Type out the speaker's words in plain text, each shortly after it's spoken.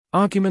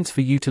Arguments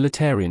for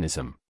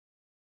Utilitarianism.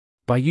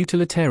 By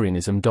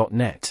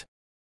utilitarianism.net.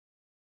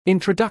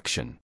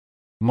 Introduction.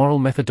 Moral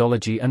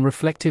methodology and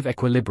reflective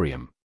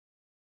equilibrium.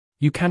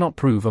 You cannot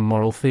prove a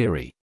moral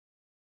theory.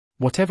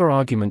 Whatever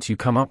arguments you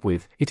come up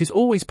with, it is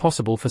always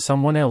possible for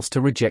someone else to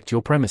reject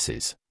your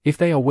premises, if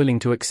they are willing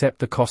to accept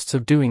the costs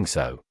of doing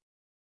so.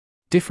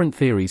 Different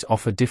theories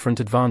offer different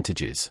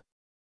advantages.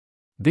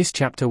 This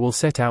chapter will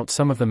set out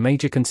some of the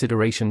major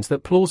considerations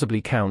that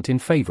plausibly count in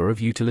favor of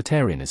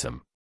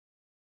utilitarianism.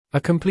 A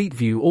complete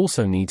view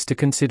also needs to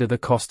consider the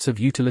costs of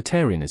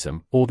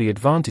utilitarianism, or the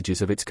advantages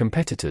of its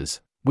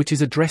competitors, which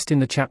is addressed in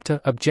the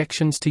chapter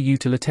Objections to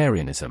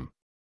Utilitarianism.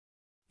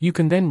 You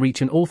can then reach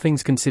an all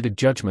things considered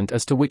judgment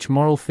as to which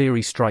moral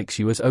theory strikes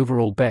you as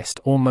overall best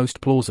or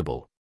most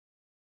plausible.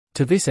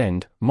 To this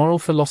end, moral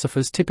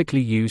philosophers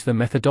typically use the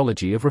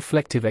methodology of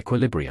reflective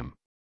equilibrium.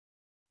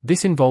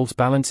 This involves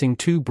balancing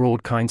two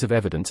broad kinds of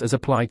evidence as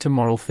applied to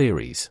moral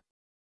theories.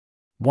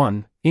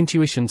 1.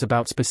 Intuitions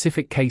about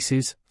specific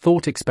cases,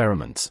 thought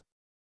experiments.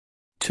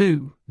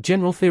 2.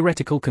 General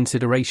theoretical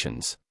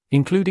considerations,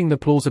 including the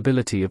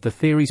plausibility of the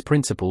theory's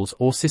principles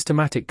or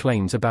systematic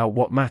claims about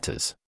what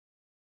matters.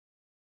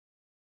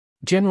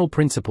 General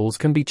principles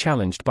can be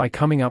challenged by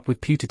coming up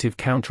with putative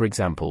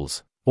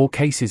counterexamples, or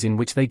cases in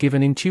which they give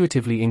an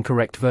intuitively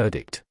incorrect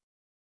verdict.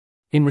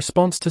 In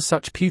response to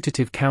such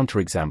putative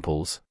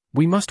counterexamples,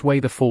 we must weigh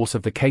the force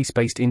of the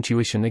case-based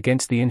intuition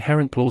against the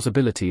inherent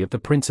plausibility of the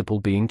principle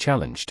being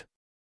challenged.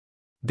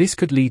 This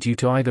could lead you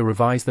to either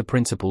revise the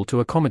principle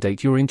to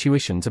accommodate your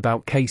intuitions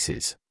about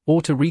cases,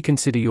 or to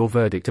reconsider your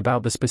verdict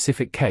about the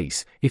specific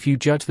case, if you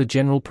judge the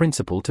general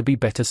principle to be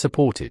better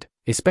supported,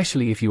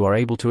 especially if you are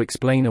able to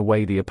explain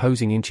away the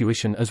opposing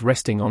intuition as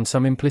resting on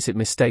some implicit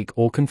mistake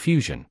or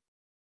confusion.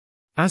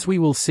 As we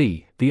will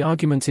see, the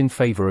arguments in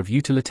favor of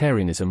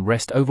utilitarianism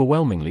rest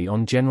overwhelmingly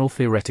on general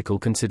theoretical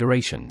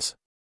considerations.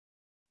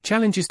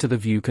 Challenges to the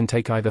view can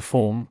take either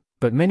form,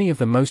 but many of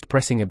the most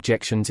pressing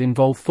objections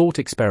involve thought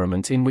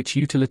experiments in which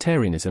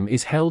utilitarianism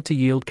is held to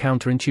yield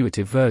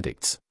counterintuitive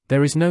verdicts.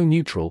 There is no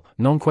neutral,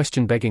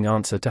 non-question-begging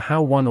answer to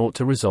how one ought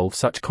to resolve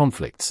such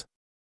conflicts.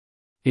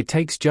 It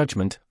takes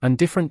judgment, and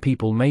different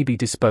people may be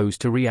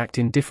disposed to react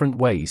in different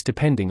ways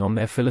depending on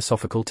their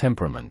philosophical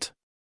temperament.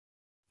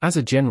 As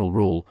a general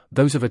rule,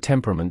 those of a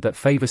temperament that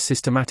favors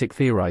systematic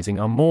theorizing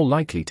are more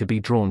likely to be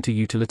drawn to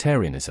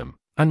utilitarianism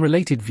and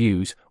related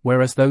views,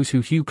 whereas those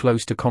who hew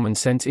close to common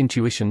sense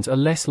intuitions are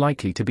less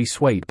likely to be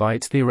swayed by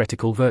its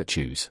theoretical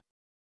virtues.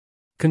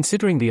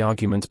 Considering the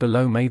arguments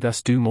below may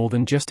thus do more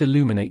than just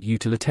illuminate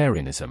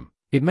utilitarianism,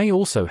 it may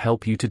also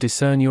help you to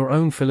discern your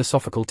own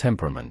philosophical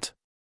temperament.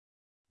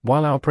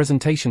 While our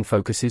presentation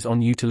focuses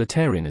on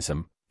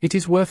utilitarianism, it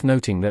is worth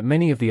noting that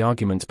many of the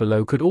arguments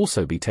below could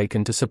also be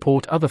taken to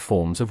support other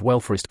forms of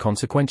welfarist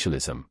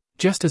consequentialism,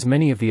 just as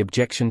many of the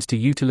objections to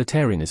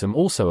utilitarianism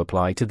also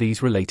apply to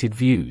these related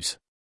views.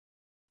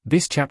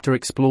 This chapter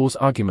explores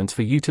arguments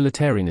for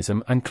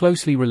utilitarianism and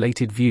closely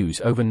related views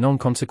over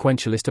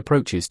non-consequentialist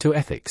approaches to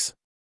ethics.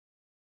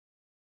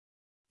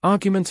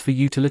 Arguments for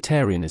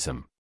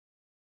utilitarianism.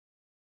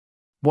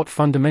 What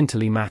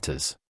fundamentally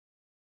matters?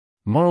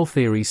 Moral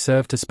theories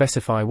serve to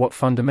specify what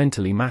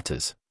fundamentally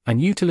matters,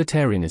 and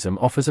utilitarianism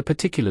offers a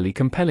particularly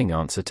compelling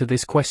answer to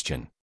this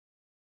question.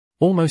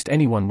 Almost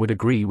anyone would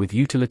agree with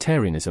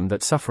utilitarianism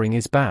that suffering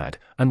is bad,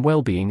 and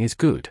well-being is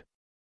good.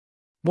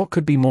 What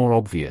could be more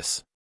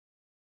obvious?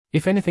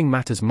 If anything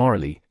matters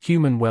morally,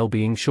 human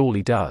well-being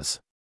surely does.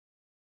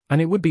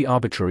 And it would be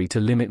arbitrary to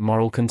limit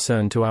moral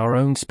concern to our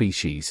own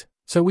species,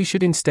 so we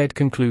should instead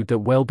conclude that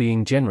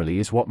well-being generally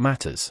is what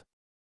matters.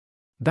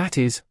 That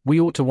is, we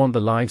ought to want the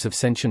lives of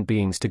sentient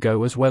beings to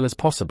go as well as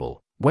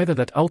possible, whether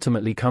that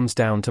ultimately comes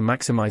down to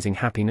maximizing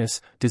happiness,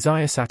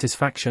 desire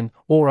satisfaction,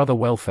 or other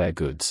welfare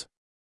goods.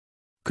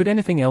 Could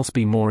anything else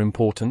be more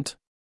important?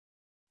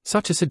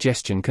 Such a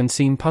suggestion can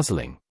seem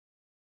puzzling.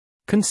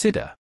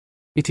 Consider.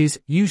 It is,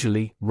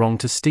 usually, wrong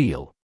to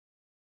steal.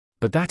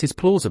 But that is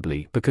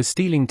plausibly because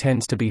stealing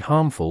tends to be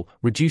harmful,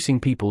 reducing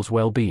people's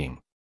well-being.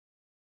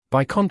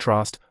 By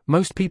contrast,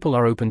 most people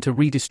are open to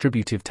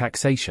redistributive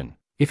taxation,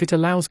 if it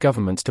allows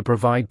governments to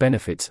provide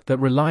benefits that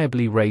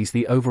reliably raise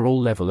the overall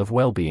level of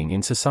well-being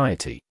in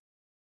society.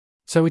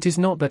 So it is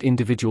not that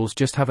individuals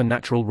just have a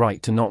natural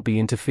right to not be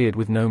interfered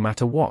with no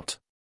matter what.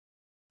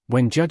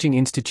 When judging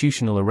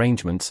institutional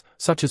arrangements,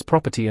 such as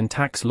property and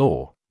tax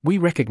law, we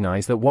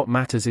recognize that what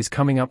matters is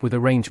coming up with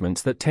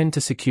arrangements that tend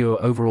to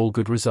secure overall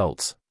good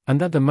results,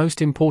 and that the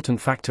most important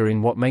factor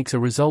in what makes a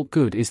result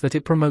good is that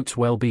it promotes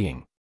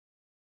well-being.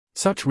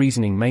 Such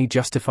reasoning may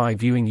justify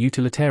viewing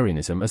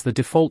utilitarianism as the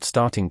default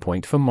starting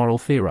point for moral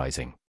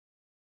theorizing.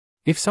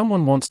 If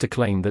someone wants to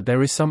claim that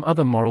there is some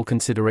other moral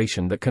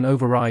consideration that can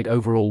override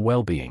overall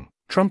well-being,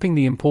 trumping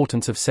the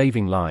importance of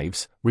saving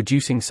lives,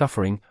 reducing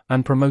suffering,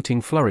 and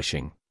promoting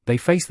flourishing, they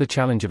face the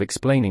challenge of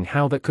explaining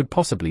how that could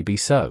possibly be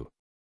so.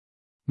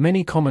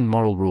 Many common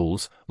moral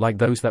rules, like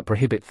those that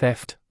prohibit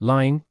theft,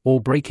 lying, or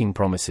breaking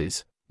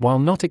promises, while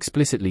not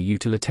explicitly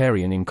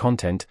utilitarian in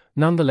content,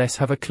 nonetheless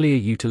have a clear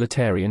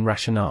utilitarian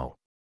rationale.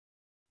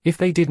 If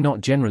they did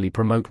not generally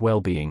promote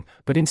well-being,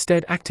 but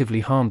instead actively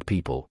harmed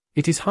people,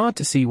 it is hard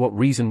to see what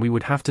reason we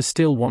would have to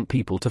still want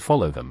people to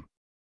follow them.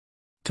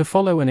 To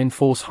follow and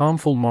enforce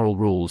harmful moral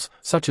rules,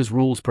 such as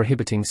rules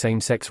prohibiting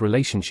same-sex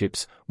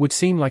relationships, would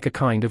seem like a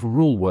kind of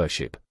rule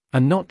worship,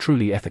 and not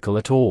truly ethical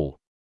at all.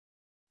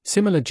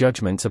 Similar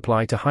judgments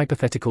apply to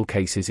hypothetical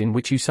cases in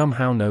which you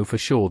somehow know for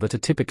sure that a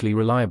typically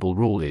reliable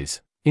rule is,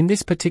 in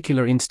this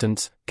particular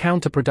instance,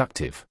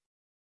 counterproductive.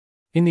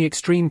 In the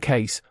extreme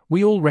case,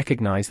 we all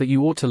recognize that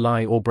you ought to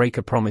lie or break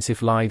a promise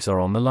if lives are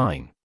on the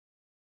line.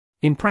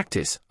 In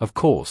practice, of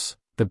course,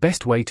 the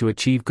best way to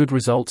achieve good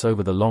results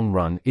over the long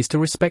run is to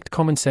respect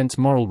common-sense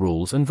moral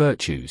rules and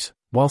virtues,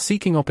 while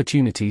seeking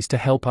opportunities to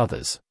help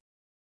others.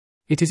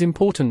 It is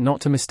important not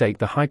to mistake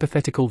the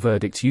hypothetical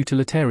verdicts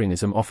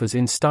utilitarianism offers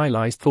in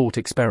stylized thought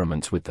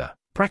experiments with the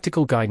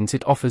practical guidance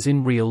it offers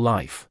in real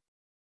life.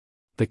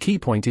 The key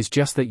point is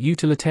just that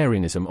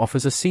utilitarianism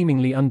offers a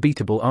seemingly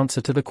unbeatable answer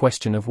to the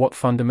question of what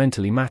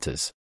fundamentally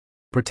matters: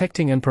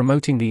 protecting and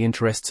promoting the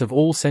interests of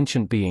all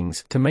sentient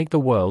beings to make the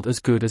world as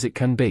good as it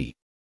can be.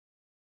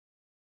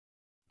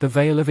 The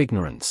veil of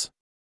ignorance.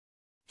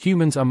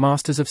 Humans are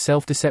masters of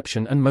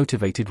self-deception and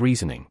motivated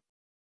reasoning.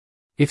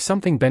 If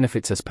something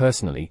benefits us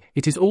personally,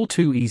 it is all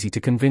too easy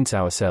to convince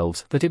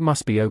ourselves that it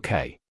must be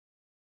okay.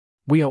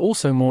 We are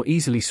also more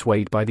easily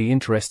swayed by the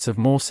interests of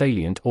more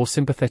salient or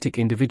sympathetic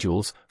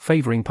individuals,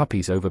 favoring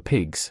puppies over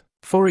pigs,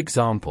 for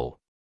example.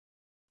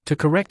 To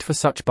correct for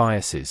such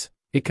biases,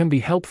 it can be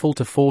helpful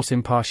to force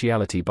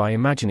impartiality by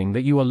imagining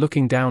that you are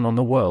looking down on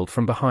the world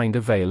from behind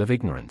a veil of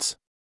ignorance.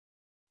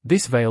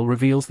 This veil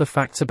reveals the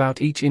facts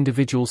about each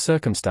individual's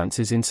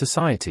circumstances in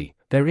society,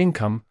 their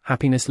income,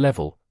 happiness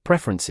level,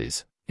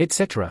 preferences,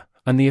 etc.,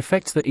 and the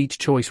effects that each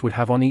choice would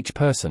have on each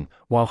person,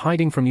 while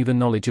hiding from you the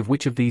knowledge of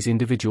which of these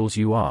individuals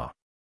you are.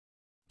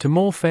 To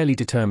more fairly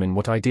determine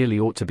what ideally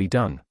ought to be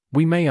done,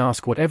 we may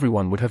ask what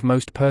everyone would have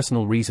most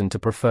personal reason to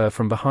prefer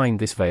from behind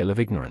this veil of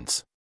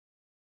ignorance.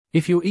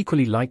 If you're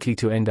equally likely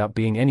to end up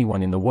being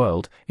anyone in the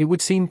world, it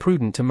would seem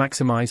prudent to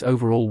maximize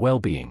overall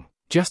well-being,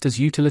 just as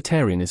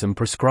utilitarianism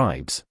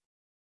prescribes.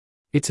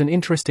 It's an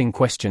interesting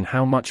question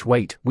how much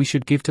weight we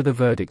should give to the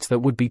verdicts that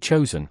would be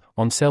chosen,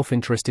 on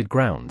self-interested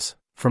grounds,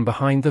 from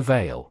behind the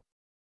veil.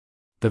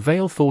 The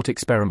veil thought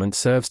experiment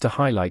serves to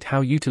highlight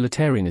how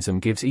utilitarianism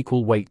gives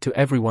equal weight to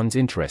everyone's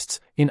interests,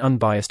 in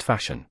unbiased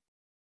fashion.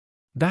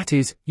 That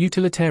is,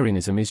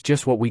 utilitarianism is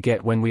just what we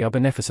get when we are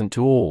beneficent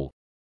to all,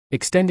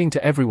 extending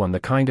to everyone the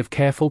kind of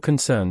careful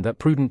concern that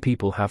prudent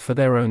people have for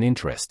their own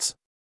interests.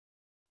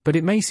 But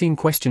it may seem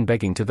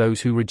question-begging to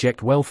those who reject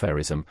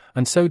welfarism,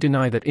 and so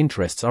deny that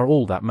interests are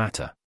all that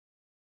matter.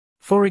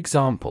 For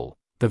example,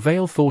 the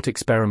veil thought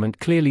experiment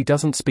clearly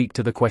doesn't speak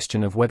to the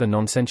question of whether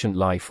non-sentient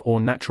life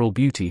or natural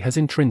beauty has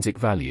intrinsic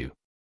value.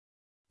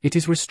 It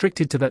is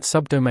restricted to that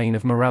subdomain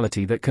of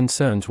morality that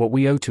concerns what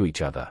we owe to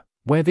each other,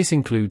 where this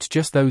includes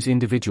just those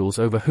individuals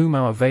over whom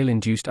our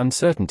veil-induced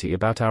uncertainty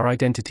about our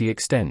identity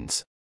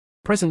extends.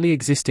 Presently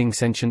existing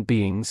sentient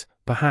beings,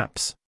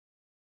 perhaps.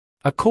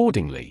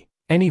 Accordingly,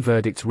 any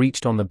verdicts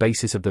reached on the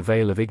basis of the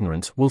veil of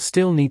ignorance will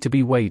still need to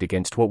be weighed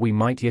against what we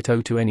might yet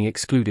owe to any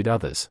excluded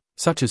others,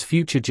 such as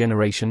future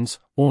generations,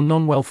 or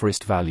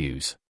non-welfarist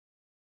values.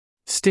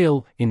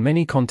 Still, in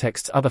many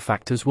contexts other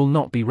factors will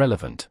not be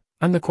relevant,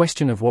 and the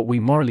question of what we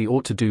morally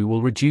ought to do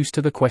will reduce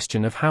to the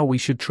question of how we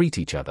should treat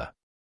each other.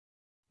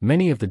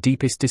 Many of the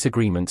deepest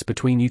disagreements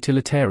between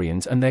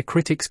utilitarians and their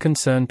critics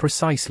concern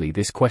precisely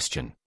this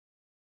question.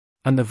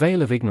 And the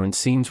veil of ignorance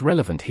seems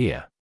relevant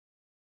here.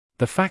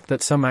 The fact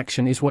that some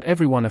action is what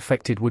everyone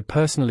affected would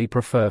personally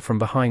prefer from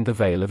behind the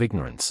veil of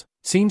ignorance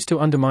seems to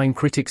undermine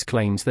critics'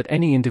 claims that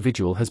any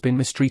individual has been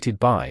mistreated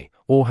by,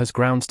 or has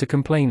grounds to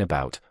complain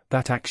about,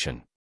 that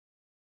action.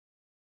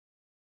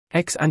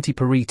 Ex ante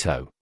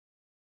Pareto.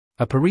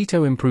 A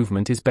Pareto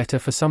improvement is better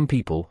for some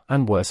people,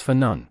 and worse for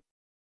none.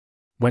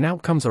 When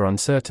outcomes are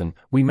uncertain,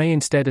 we may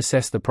instead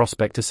assess the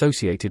prospect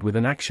associated with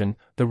an action,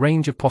 the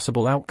range of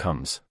possible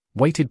outcomes,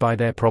 weighted by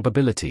their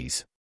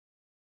probabilities.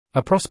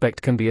 A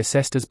prospect can be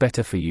assessed as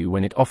better for you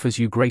when it offers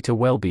you greater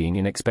well-being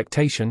in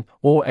expectation,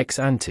 or ex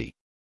ante.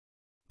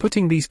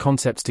 Putting these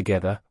concepts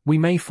together, we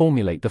may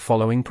formulate the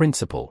following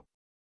principle.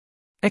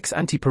 Ex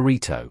ante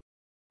Pareto.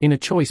 In a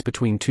choice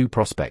between two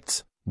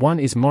prospects, one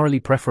is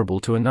morally preferable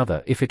to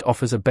another if it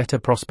offers a better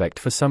prospect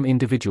for some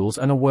individuals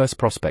and a worse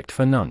prospect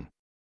for none.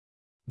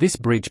 This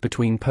bridge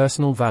between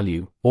personal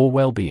value, or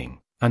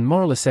well-being, and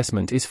moral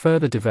assessment is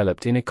further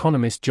developed in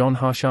economist John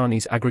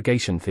Harsanyi's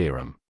aggregation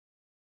theorem.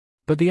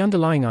 But the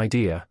underlying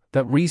idea,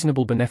 that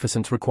reasonable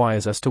beneficence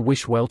requires us to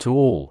wish well to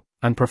all,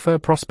 and prefer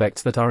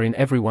prospects that are in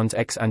everyone's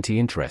ex ante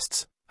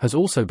interests, has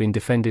also been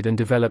defended and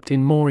developed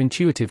in more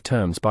intuitive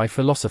terms by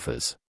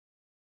philosophers.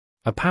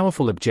 A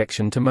powerful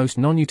objection to most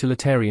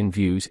non-utilitarian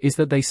views is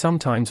that they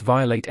sometimes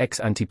violate ex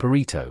ante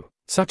Pareto,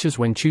 such as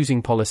when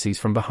choosing policies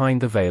from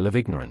behind the veil of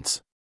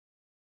ignorance.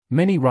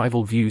 Many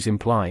rival views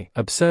imply,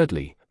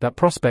 absurdly, that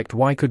prospect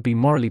Y could be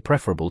morally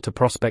preferable to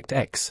prospect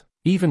X,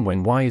 even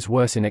when Y is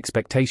worse in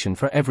expectation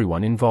for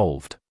everyone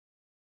involved.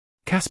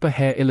 Caspar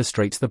Hare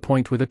illustrates the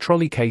point with a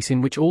trolley case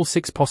in which all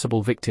 6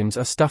 possible victims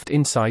are stuffed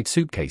inside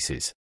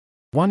suitcases.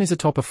 1 is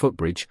atop a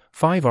footbridge,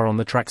 5 are on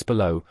the tracks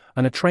below,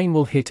 and a train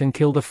will hit and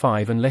kill the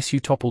 5 unless you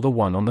topple the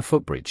 1 on the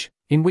footbridge,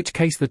 in which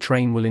case the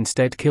train will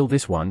instead kill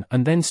this one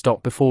and then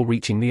stop before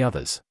reaching the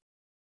others.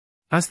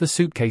 As the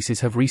suitcases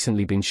have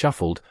recently been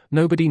shuffled,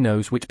 nobody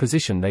knows which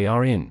position they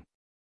are in.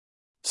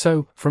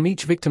 So, from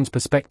each victim's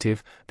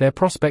perspective, their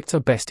prospects are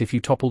best if you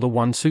topple the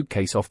 1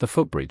 suitcase off the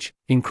footbridge,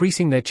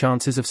 increasing their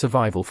chances of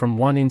survival from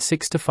 1 in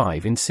 6 to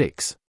 5 in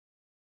 6.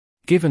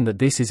 Given that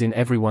this is in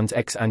everyone's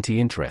ex-ante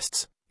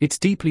interests, it's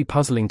deeply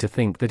puzzling to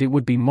think that it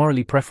would be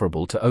morally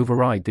preferable to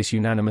override this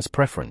unanimous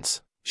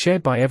preference,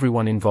 shared by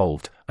everyone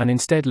involved, and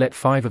instead let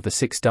 5 of the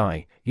 6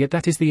 die, yet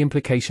that is the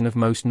implication of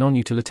most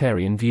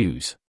non-utilitarian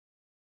views.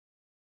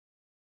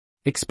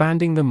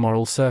 Expanding the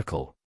moral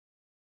circle.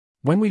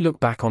 When we look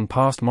back on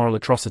past moral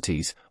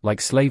atrocities, like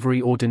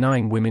slavery or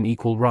denying women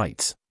equal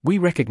rights, we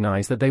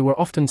recognize that they were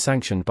often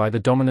sanctioned by the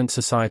dominant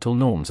societal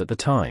norms at the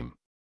time.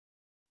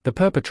 The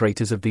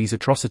perpetrators of these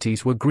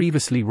atrocities were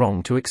grievously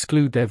wrong to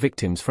exclude their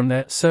victims from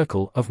their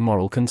circle of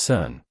moral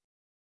concern.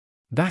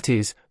 That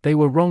is, they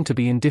were wrong to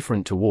be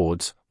indifferent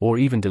towards, or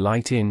even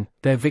delight in,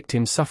 their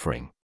victims'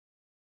 suffering.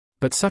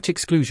 But such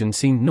exclusion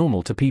seemed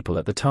normal to people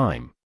at the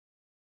time.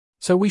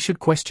 So we should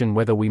question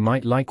whether we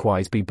might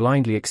likewise be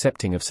blindly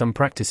accepting of some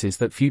practices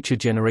that future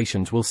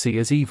generations will see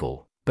as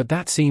evil, but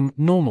that seem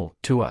normal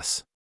to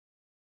us.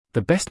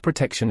 The best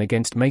protection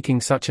against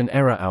making such an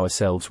error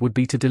ourselves would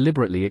be to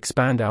deliberately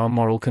expand our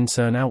moral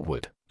concern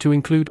outward, to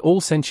include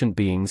all sentient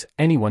beings,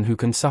 anyone who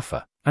can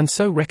suffer, and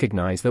so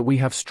recognize that we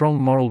have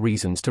strong moral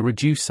reasons to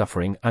reduce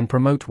suffering and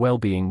promote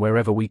well-being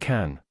wherever we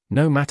can,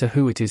 no matter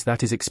who it is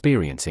that is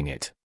experiencing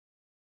it.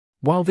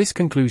 While this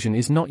conclusion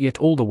is not yet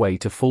all the way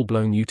to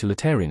full-blown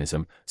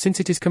utilitarianism, since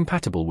it is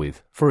compatible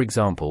with, for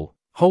example,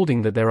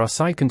 holding that there are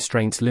side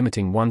constraints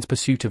limiting one's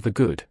pursuit of the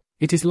good,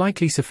 it is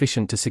likely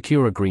sufficient to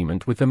secure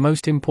agreement with the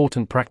most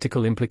important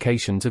practical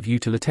implications of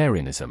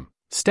utilitarianism,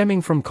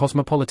 stemming from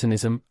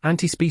cosmopolitanism,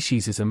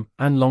 anti-speciesism,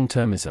 and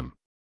long-termism.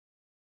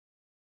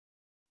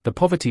 The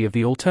poverty of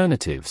the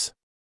alternatives.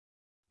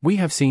 We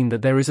have seen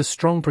that there is a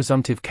strong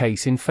presumptive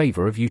case in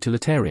favor of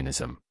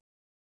utilitarianism.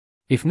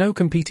 If no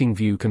competing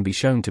view can be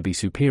shown to be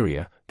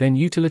superior, then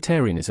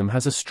utilitarianism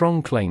has a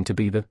strong claim to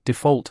be the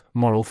default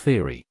moral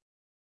theory.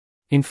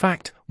 In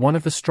fact, one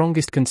of the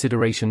strongest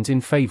considerations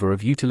in favor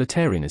of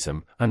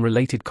utilitarianism, and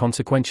related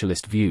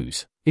consequentialist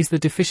views, is the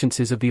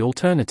deficiencies of the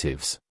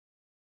alternatives.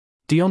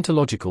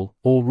 Deontological,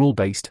 or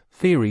rule-based,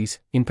 theories,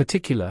 in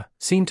particular,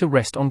 seem to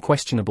rest on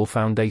questionable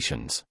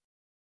foundations.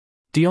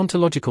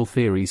 Deontological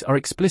theories are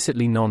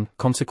explicitly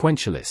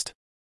non-consequentialist.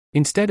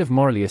 Instead of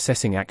morally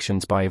assessing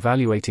actions by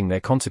evaluating their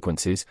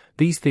consequences,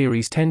 these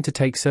theories tend to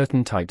take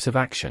certain types of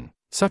action,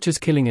 such as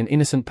killing an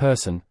innocent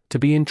person, to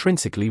be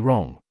intrinsically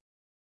wrong.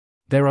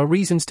 There are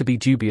reasons to be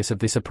dubious of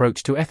this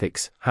approach to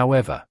ethics,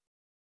 however.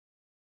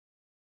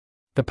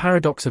 The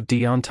paradox of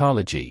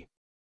deontology.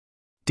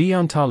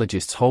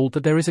 Deontologists hold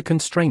that there is a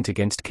constraint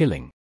against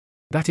killing.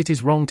 That it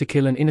is wrong to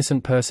kill an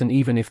innocent person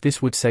even if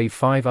this would save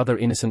 5 other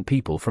innocent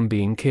people from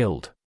being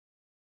killed.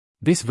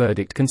 This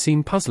verdict can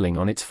seem puzzling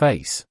on its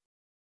face.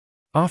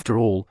 After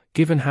all,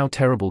 given how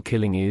terrible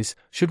killing is,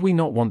 should we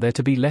not want there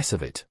to be less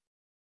of it?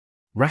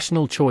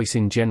 Rational choice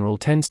in general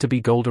tends to be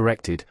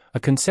goal-directed, a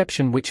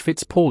conception which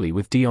fits poorly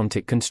with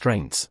deontic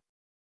constraints.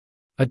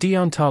 A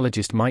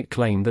deontologist might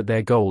claim that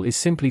their goal is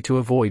simply to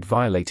avoid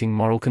violating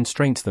moral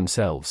constraints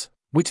themselves,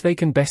 which they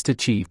can best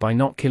achieve by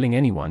not killing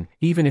anyone,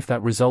 even if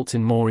that results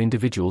in more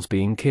individuals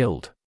being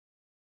killed.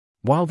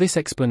 While this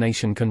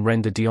explanation can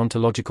render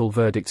deontological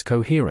verdicts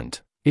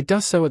coherent, it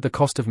does so at the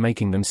cost of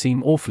making them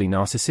seem awfully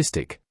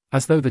narcissistic,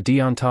 as though the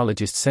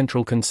deontologist's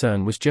central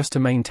concern was just to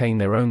maintain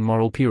their own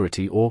moral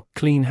purity or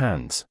clean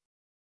hands.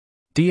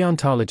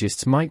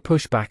 Deontologists might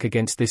push back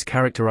against this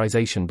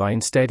characterization by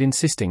instead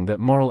insisting that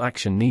moral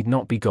action need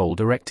not be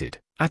goal-directed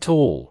at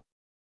all.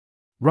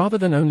 Rather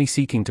than only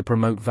seeking to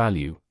promote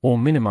value or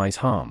minimize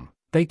harm,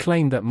 they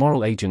claim that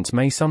moral agents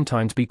may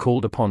sometimes be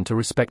called upon to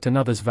respect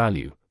another's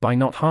value by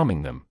not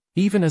harming them,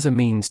 even as a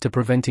means to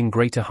preventing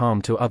greater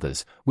harm to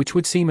others, which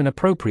would seem an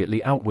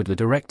appropriately outwardly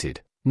directed,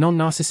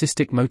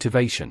 non-narcissistic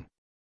motivation.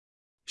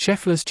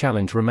 Scheffler's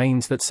challenge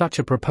remains that such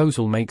a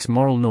proposal makes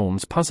moral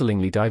norms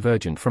puzzlingly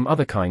divergent from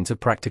other kinds of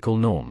practical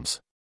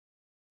norms.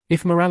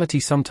 If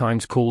morality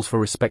sometimes calls for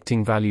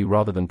respecting value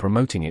rather than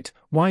promoting it,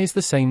 why is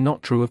the same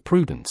not true of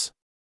prudence?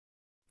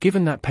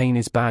 Given that pain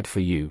is bad for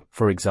you,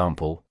 for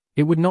example,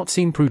 it would not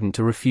seem prudent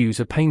to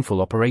refuse a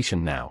painful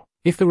operation now,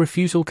 if the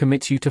refusal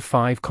commits you to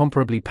 5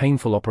 comparably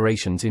painful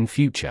operations in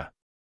future.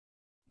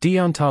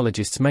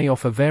 Deontologists may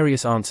offer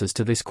various answers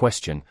to this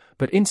question,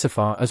 but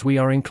insofar as we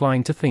are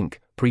inclined to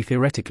think,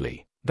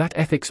 pre-theoretically, that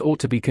ethics ought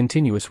to be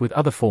continuous with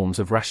other forms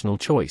of rational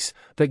choice,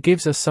 that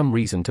gives us some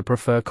reason to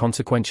prefer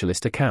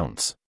consequentialist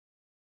accounts.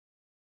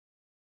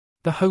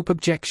 The hope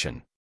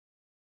objection.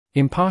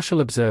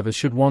 Impartial observers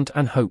should want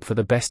and hope for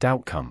the best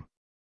outcome.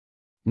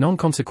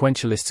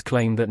 Non-consequentialists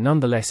claim that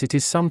nonetheless it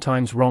is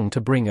sometimes wrong to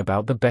bring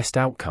about the best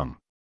outcome.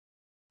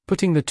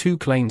 Putting the two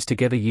claims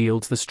together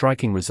yields the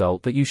striking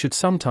result that you should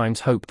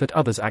sometimes hope that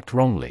others act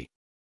wrongly.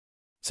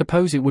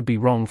 Suppose it would be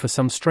wrong for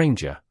some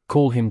stranger,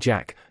 call him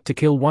Jack, to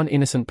kill one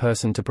innocent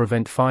person to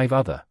prevent 5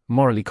 other,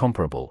 morally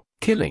comparable,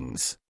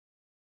 killings.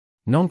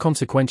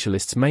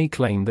 Non-consequentialists may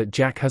claim that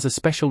Jack has a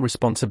special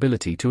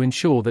responsibility to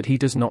ensure that he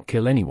does not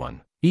kill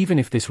anyone, even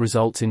if this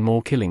results in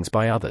more killings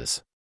by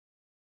others.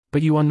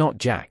 But you are not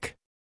Jack.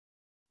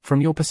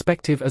 From your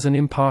perspective as an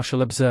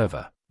impartial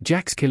observer,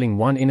 Jack's killing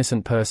one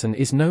innocent person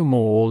is no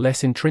more or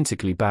less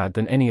intrinsically bad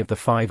than any of the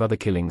 5 other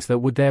killings that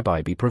would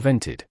thereby be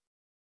prevented.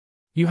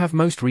 You have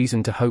most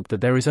reason to hope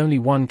that there is only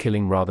one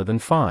killing rather than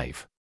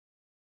 5.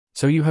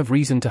 So you have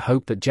reason to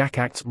hope that Jack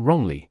acts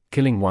wrongly,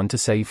 killing one to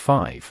save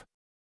 5.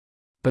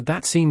 But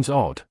that seems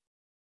odd.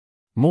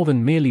 More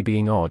than merely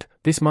being odd,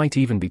 this might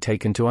even be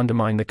taken to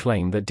undermine the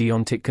claim that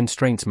deontic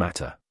constraints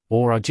matter,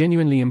 or are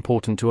genuinely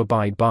important to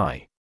abide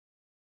by.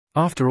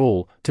 After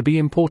all, to be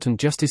important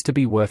just is to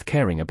be worth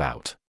caring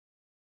about.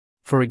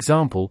 For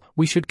example,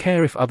 we should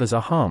care if others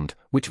are harmed,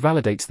 which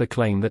validates the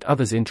claim that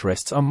others'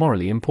 interests are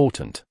morally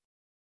important.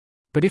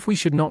 But if we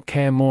should not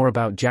care more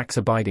about Jack's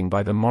abiding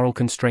by the moral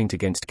constraint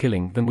against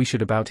killing than we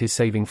should about his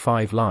saving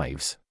 5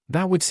 lives,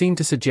 that would seem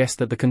to suggest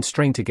that the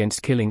constraint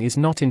against killing is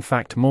not in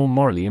fact more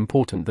morally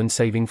important than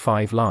saving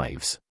 5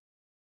 lives.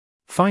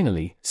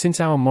 Finally,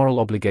 since our moral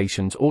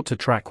obligations ought to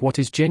track what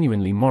is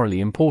genuinely morally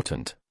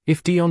important,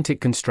 if deontic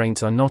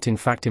constraints are not in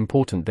fact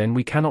important, then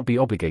we cannot be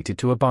obligated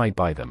to abide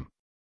by them.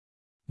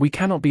 We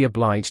cannot be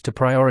obliged to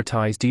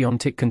prioritize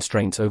deontic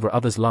constraints over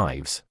others'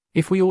 lives,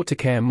 if we ought to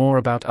care more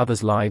about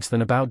others' lives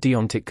than about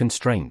deontic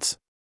constraints.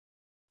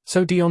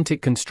 So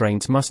deontic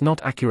constraints must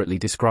not accurately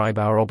describe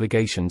our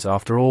obligations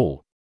after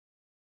all.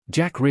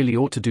 Jack really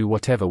ought to do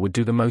whatever would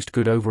do the most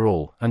good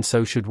overall, and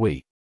so should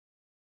we.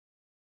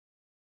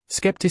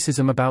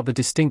 Skepticism about the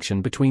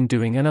distinction between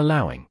doing and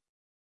allowing.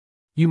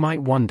 You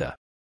might wonder,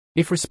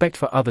 if respect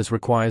for others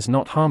requires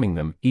not harming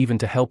them, even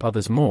to help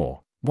others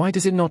more, why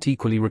does it not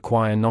equally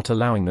require not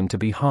allowing them to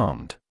be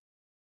harmed?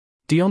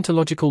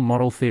 Deontological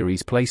moral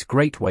theories place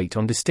great weight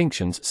on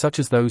distinctions such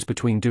as those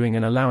between doing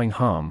and allowing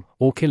harm,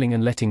 or killing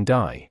and letting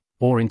die,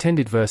 or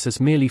intended versus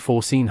merely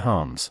foreseen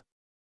harms.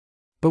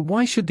 But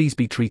why should these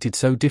be treated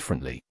so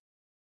differently?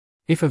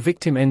 If a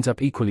victim ends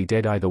up equally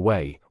dead either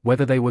way,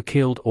 whether they were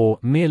killed or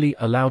merely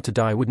allowed to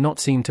die would not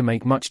seem to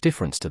make much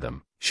difference to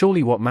them.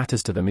 Surely what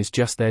matters to them is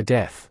just their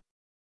death.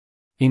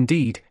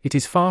 Indeed, it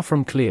is far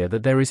from clear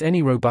that there is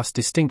any robust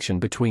distinction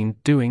between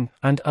doing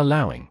and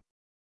allowing.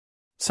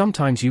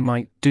 Sometimes you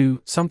might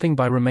do something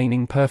by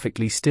remaining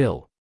perfectly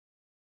still.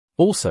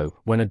 Also,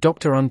 when a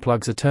doctor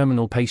unplugs a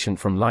terminal patient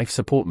from life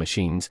support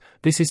machines,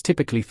 this is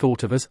typically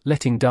thought of as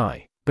letting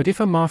die. But if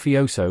a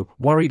mafioso,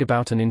 worried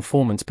about an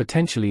informant's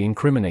potentially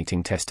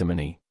incriminating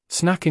testimony,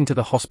 snuck into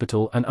the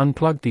hospital and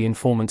unplugged the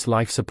informant's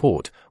life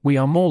support, we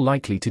are more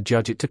likely to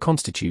judge it to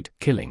constitute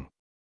killing.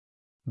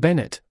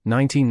 Bennett,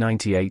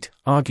 1998,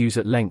 argues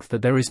at length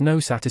that there is no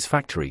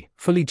satisfactory,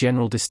 fully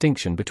general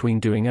distinction between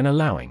doing and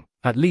allowing,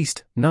 at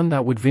least, none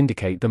that would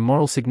vindicate the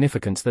moral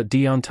significance that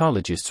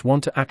deontologists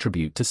want to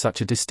attribute to such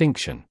a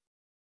distinction.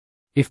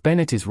 If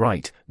Bennett is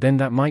right, then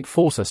that might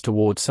force us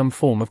towards some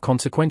form of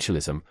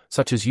consequentialism,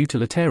 such as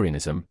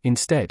utilitarianism,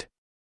 instead.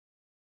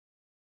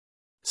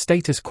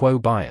 Status quo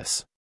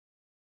bias.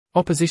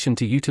 Opposition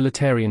to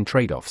utilitarian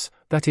trade-offs,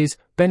 that is,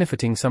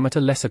 benefiting some at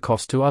a lesser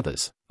cost to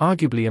others,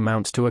 arguably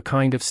amounts to a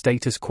kind of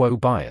status quo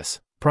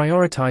bias,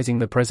 prioritizing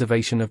the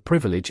preservation of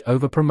privilege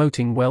over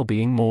promoting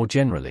well-being more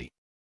generally.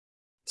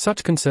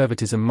 Such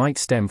conservatism might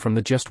stem from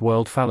the just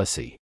world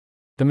fallacy,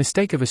 the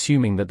mistake of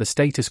assuming that the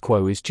status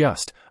quo is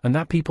just, and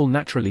that people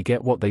naturally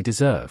get what they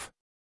deserve.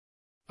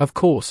 Of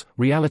course,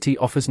 reality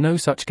offers no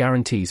such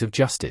guarantees of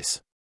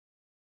justice.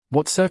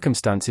 What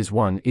circumstances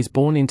one is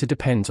born into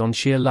depends on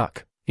sheer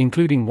luck,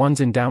 including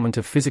one's endowment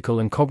of physical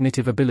and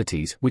cognitive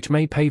abilities which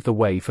may pave the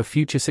way for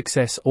future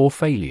success or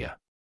failure.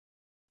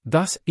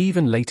 Thus,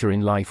 even later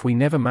in life we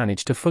never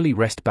manage to fully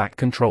wrest back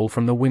control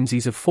from the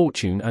whimsies of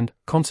fortune and,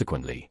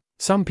 consequently,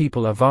 some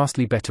people are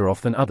vastly better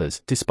off than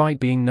others, despite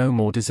being no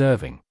more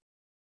deserving.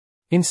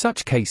 In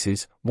such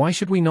cases, why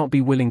should we not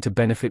be willing to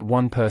benefit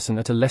one person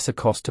at a lesser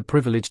cost to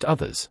privileged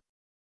others?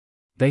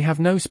 They have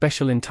no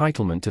special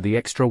entitlement to the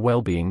extra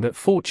well-being that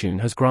fortune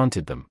has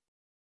granted them.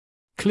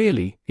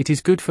 Clearly, it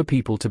is good for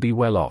people to be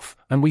well off,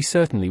 and we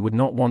certainly would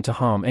not want to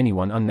harm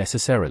anyone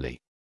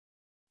unnecessarily.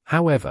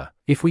 However,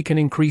 if we can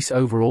increase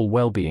overall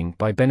well-being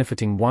by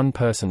benefiting one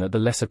person at the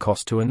lesser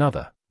cost to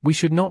another, we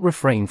should not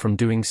refrain from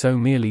doing so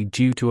merely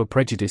due to a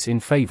prejudice in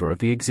favor of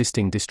the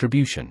existing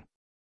distribution.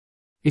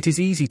 It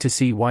is easy to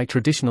see why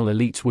traditional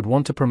elites would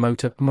want to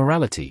promote a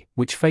morality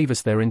which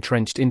favors their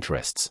entrenched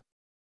interests.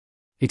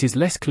 It is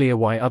less clear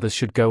why others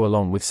should go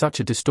along with such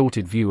a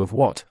distorted view of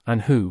what,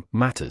 and who,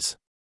 matters.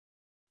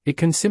 It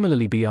can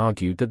similarly be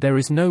argued that there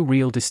is no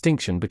real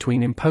distinction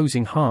between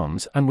imposing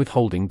harms and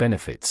withholding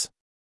benefits.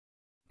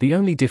 The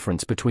only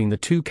difference between the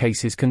two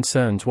cases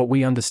concerns what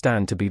we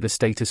understand to be the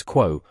status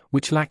quo,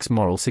 which lacks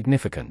moral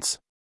significance.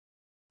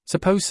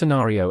 Suppose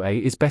scenario A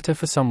is better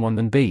for someone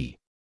than B.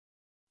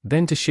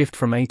 then to shift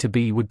from A to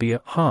B would be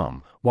a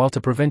harm, while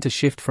to prevent a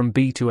shift from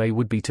B to A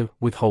would be to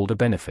withhold a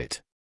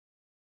benefit.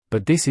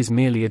 But this is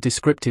merely a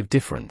descriptive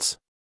difference.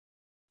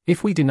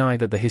 If we deny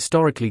that the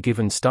historically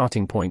given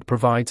starting point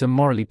provides a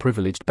morally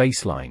privileged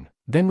baseline,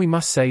 then we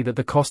must say that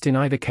the cost in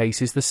either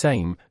case is the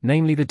same,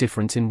 namely the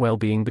difference in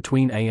well-being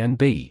between A and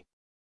B.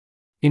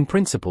 In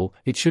principle,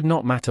 it should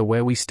not matter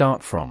where we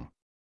start from.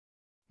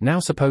 Now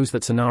suppose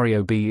that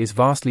scenario B is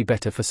vastly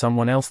better for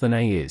someone else than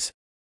A is.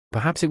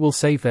 Perhaps it will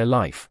save their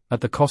life,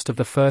 at the cost of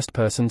the first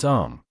person's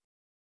arm.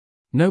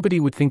 Nobody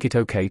would think it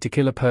okay to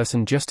kill a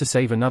person just to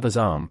save another's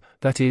arm,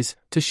 that is,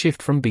 to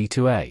shift from B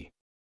to A.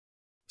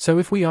 So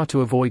if we are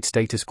to avoid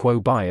status quo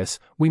bias,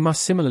 we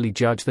must similarly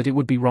judge that it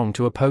would be wrong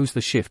to oppose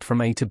the shift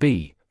from A to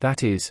B,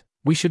 that is,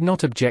 we should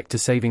not object to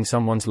saving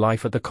someone's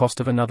life at the cost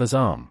of another's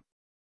arm.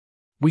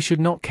 We should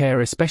not care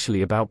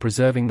especially about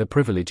preserving the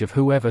privilege of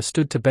whoever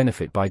stood to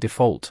benefit by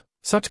default.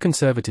 Such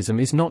conservatism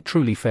is not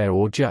truly fair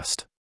or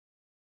just.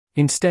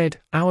 Instead,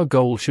 our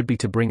goal should be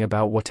to bring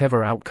about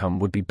whatever outcome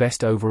would be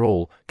best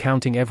overall,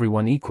 counting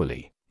everyone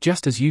equally,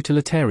 just as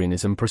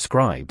utilitarianism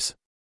prescribes.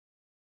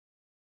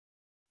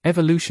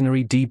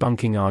 Evolutionary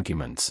debunking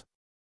arguments.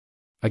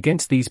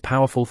 Against these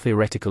powerful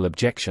theoretical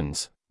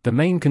objections, the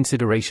main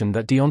consideration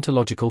that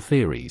deontological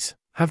theories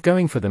have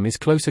going for them is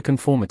closer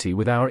conformity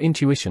with our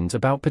intuitions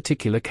about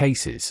particular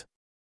cases.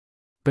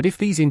 But if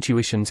these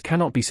intuitions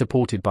cannot be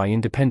supported by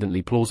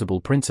independently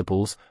plausible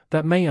principles,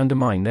 that may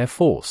undermine their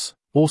force,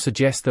 or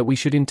suggest that we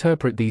should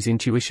interpret these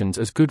intuitions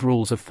as good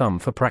rules of thumb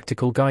for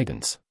practical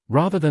guidance,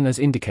 rather than as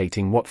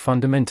indicating what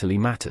fundamentally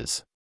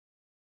matters.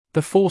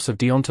 The force of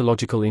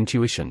deontological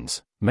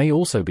intuitions may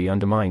also be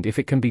undermined if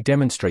it can be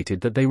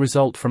demonstrated that they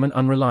result from an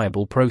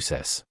unreliable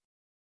process.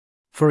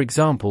 For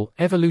example,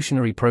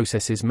 evolutionary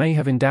processes may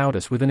have endowed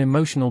us with an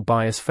emotional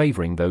bias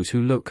favoring those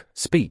who look,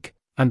 speak,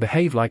 and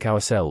behave like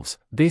ourselves.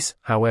 This,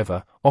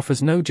 however,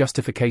 offers no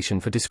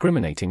justification for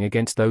discriminating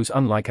against those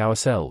unlike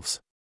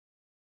ourselves.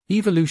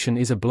 Evolution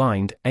is a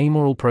blind,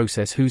 amoral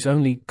process whose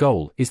only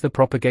goal is the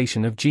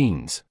propagation of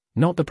genes,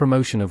 not the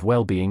promotion of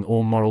well-being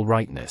or moral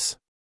rightness.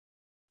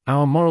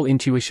 Our moral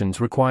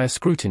intuitions require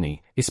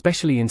scrutiny,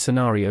 especially in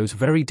scenarios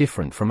very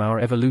different from our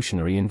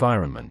evolutionary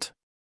environment.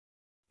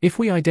 If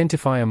we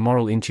identify a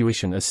moral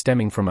intuition as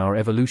stemming from our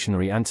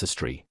evolutionary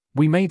ancestry,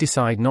 we may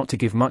decide not to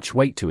give much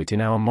weight to it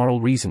in our moral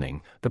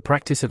reasoning, the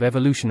practice of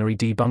evolutionary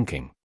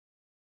debunking.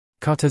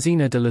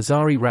 Katarzyna de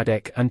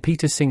Lazari-Radek and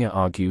Peter Singer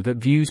argue that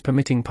views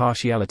permitting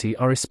partiality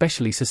are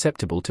especially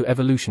susceptible to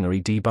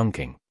evolutionary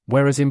debunking,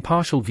 whereas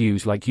impartial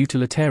views like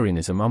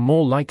utilitarianism are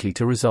more likely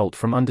to result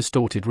from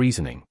undistorted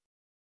reasoning.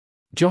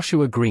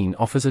 Joshua Green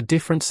offers a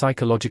different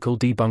psychological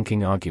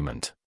debunking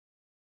argument.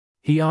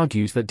 He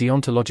argues that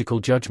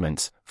deontological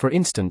judgments, for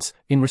instance,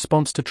 in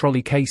response to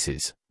trolley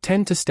cases,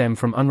 tend to stem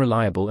from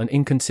unreliable and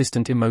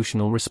inconsistent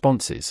emotional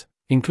responses,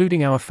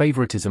 including our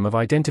favoritism of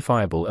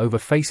identifiable over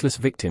faceless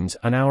victims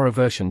and our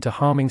aversion to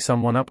harming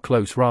someone up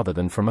close rather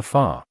than from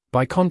afar.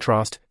 By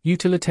contrast,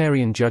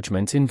 utilitarian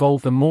judgments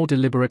involve the more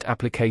deliberate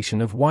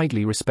application of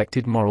widely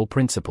respected moral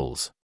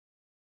principles.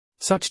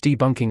 Such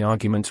debunking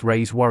arguments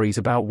raise worries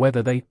about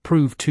whether they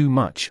prove too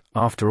much.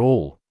 After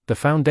all, the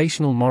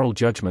foundational moral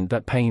judgment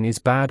that pain is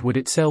bad would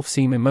itself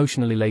seem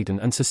emotionally laden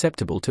and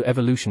susceptible to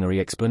evolutionary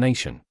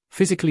explanation.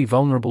 Physically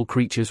vulnerable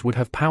creatures would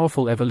have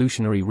powerful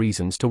evolutionary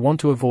reasons to want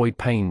to avoid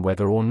pain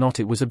whether or not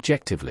it was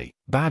objectively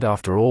bad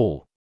after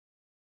all.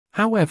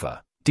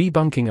 However,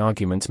 debunking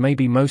arguments may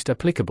be most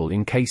applicable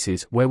in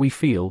cases where we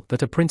feel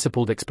that a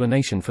principled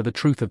explanation for the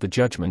truth of the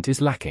judgment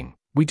is lacking.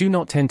 We do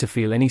not tend to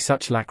feel any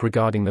such lack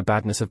regarding the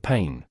badness of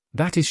pain.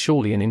 That is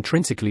surely an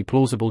intrinsically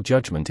plausible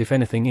judgment if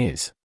anything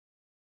is.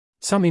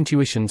 Some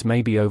intuitions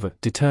may be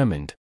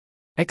over-determined,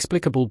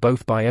 explicable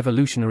both by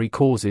evolutionary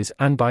causes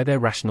and by their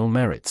rational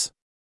merits.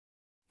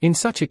 In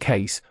such a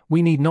case,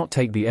 we need not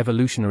take the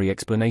evolutionary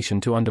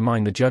explanation to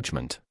undermine the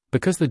judgment,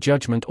 because the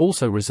judgment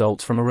also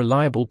results from a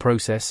reliable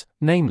process,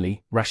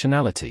 namely,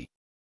 rationality.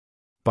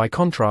 By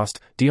contrast,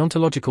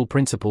 deontological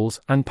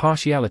principles and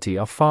partiality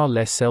are far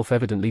less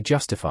self-evidently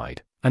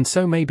justified, and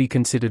so may be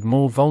considered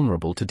more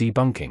vulnerable to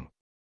debunking.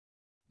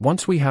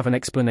 Once we have an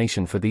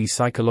explanation for these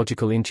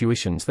psychological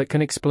intuitions that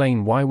can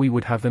explain why we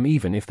would have them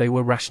even if they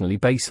were rationally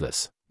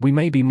baseless, we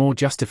may be more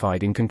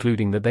justified in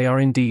concluding that they are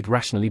indeed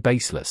rationally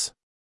baseless.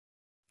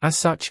 As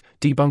such,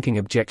 debunking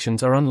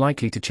objections are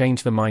unlikely to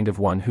change the mind of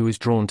one who is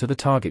drawn to the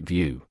target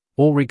view,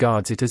 or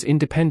regards it as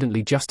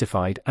independently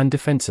justified and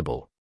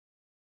defensible.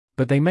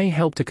 But they may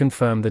help to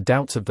confirm the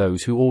doubts of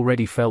those who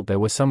already felt there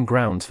were some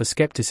grounds for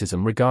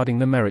skepticism regarding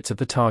the merits of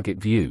the target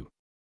view.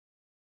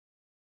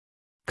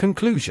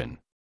 Conclusion.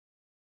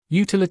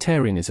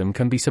 Utilitarianism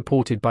can be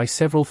supported by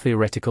several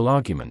theoretical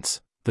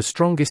arguments, the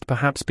strongest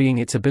perhaps being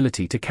its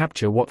ability to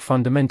capture what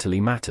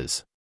fundamentally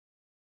matters.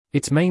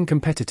 Its main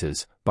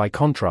competitors, by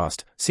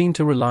contrast, seem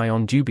to rely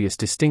on dubious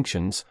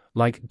distinctions,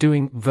 like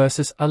doing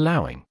versus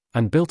allowing,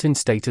 and built-in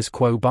status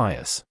quo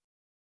bias.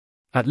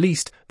 At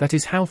least, that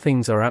is how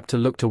things are apt to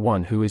look to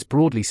one who is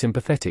broadly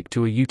sympathetic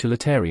to a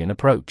utilitarian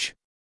approach.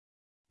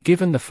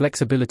 Given the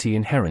flexibility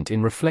inherent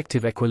in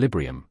reflective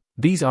equilibrium,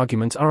 These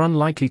arguments are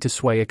unlikely to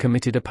sway a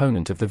committed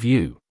opponent of the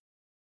view.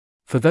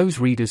 For those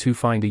readers who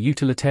find a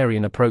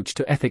utilitarian approach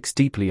to ethics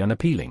deeply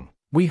unappealing,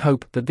 we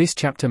hope that this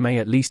chapter may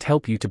at least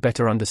help you to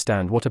better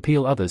understand what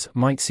appeal others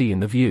might see in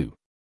the view.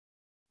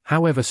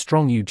 However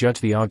strong you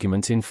judge the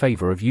arguments in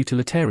favor of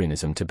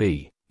utilitarianism to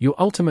be, your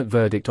ultimate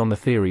verdict on the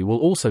theory will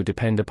also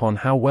depend upon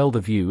how well the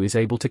view is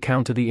able to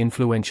counter the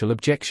influential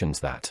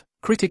objections that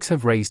critics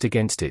have raised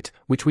against it,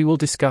 which we will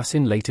discuss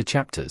in later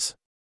chapters.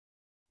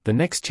 The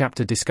next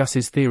chapter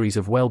discusses theories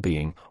of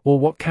well-being, or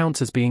what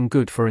counts as being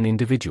good for an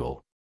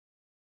individual.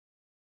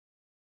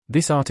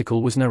 This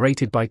article was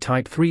narrated by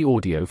Type 3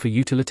 Audio for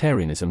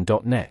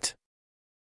utilitarianism.net.